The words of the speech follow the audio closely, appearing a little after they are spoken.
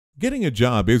Getting a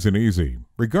job isn't easy,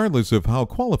 regardless of how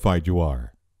qualified you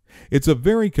are. It's a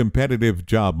very competitive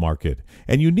job market,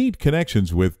 and you need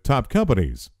connections with top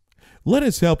companies. Let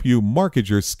us help you market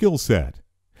your skill set.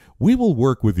 We will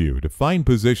work with you to find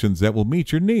positions that will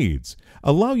meet your needs,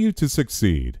 allow you to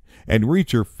succeed, and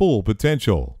reach your full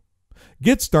potential.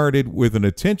 Get started with an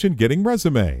attention-getting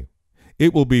resume.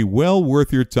 It will be well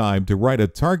worth your time to write a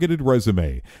targeted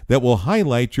resume that will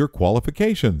highlight your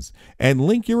qualifications and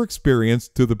link your experience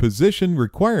to the position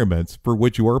requirements for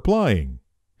which you are applying.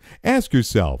 Ask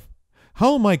yourself,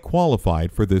 how am I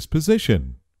qualified for this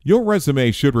position? Your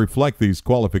resume should reflect these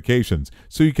qualifications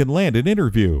so you can land an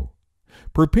interview.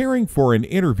 Preparing for an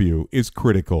interview is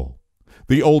critical.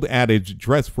 The old adage,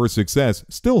 dress for success,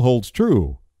 still holds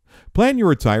true. Plan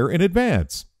your attire in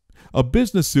advance. A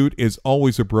business suit is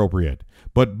always appropriate,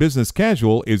 but business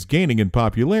casual is gaining in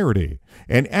popularity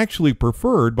and actually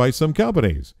preferred by some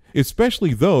companies,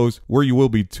 especially those where you will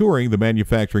be touring the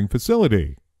manufacturing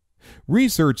facility.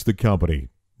 Research the company.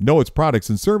 Know its products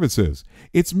and services,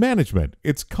 its management,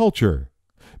 its culture.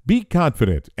 Be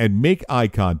confident and make eye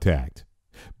contact.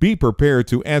 Be prepared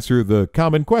to answer the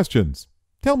common questions.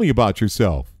 Tell me about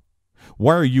yourself.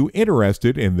 Why are you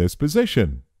interested in this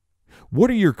position? What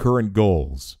are your current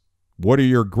goals? What are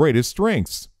your greatest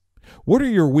strengths? What are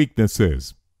your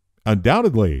weaknesses?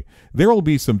 Undoubtedly, there will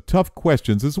be some tough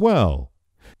questions as well.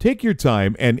 Take your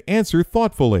time and answer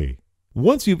thoughtfully.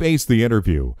 Once you've aced the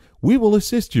interview, we will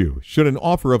assist you should an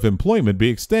offer of employment be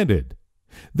extended.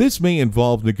 This may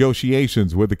involve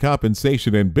negotiations with the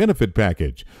compensation and benefit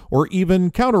package, or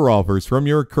even counteroffers from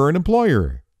your current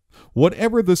employer.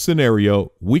 Whatever the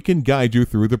scenario, we can guide you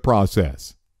through the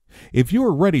process. If you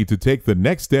are ready to take the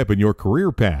next step in your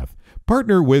career path,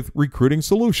 partner with Recruiting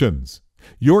Solutions.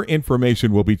 Your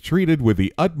information will be treated with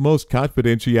the utmost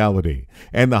confidentiality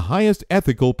and the highest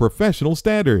ethical professional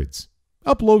standards.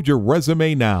 Upload your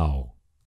resume now.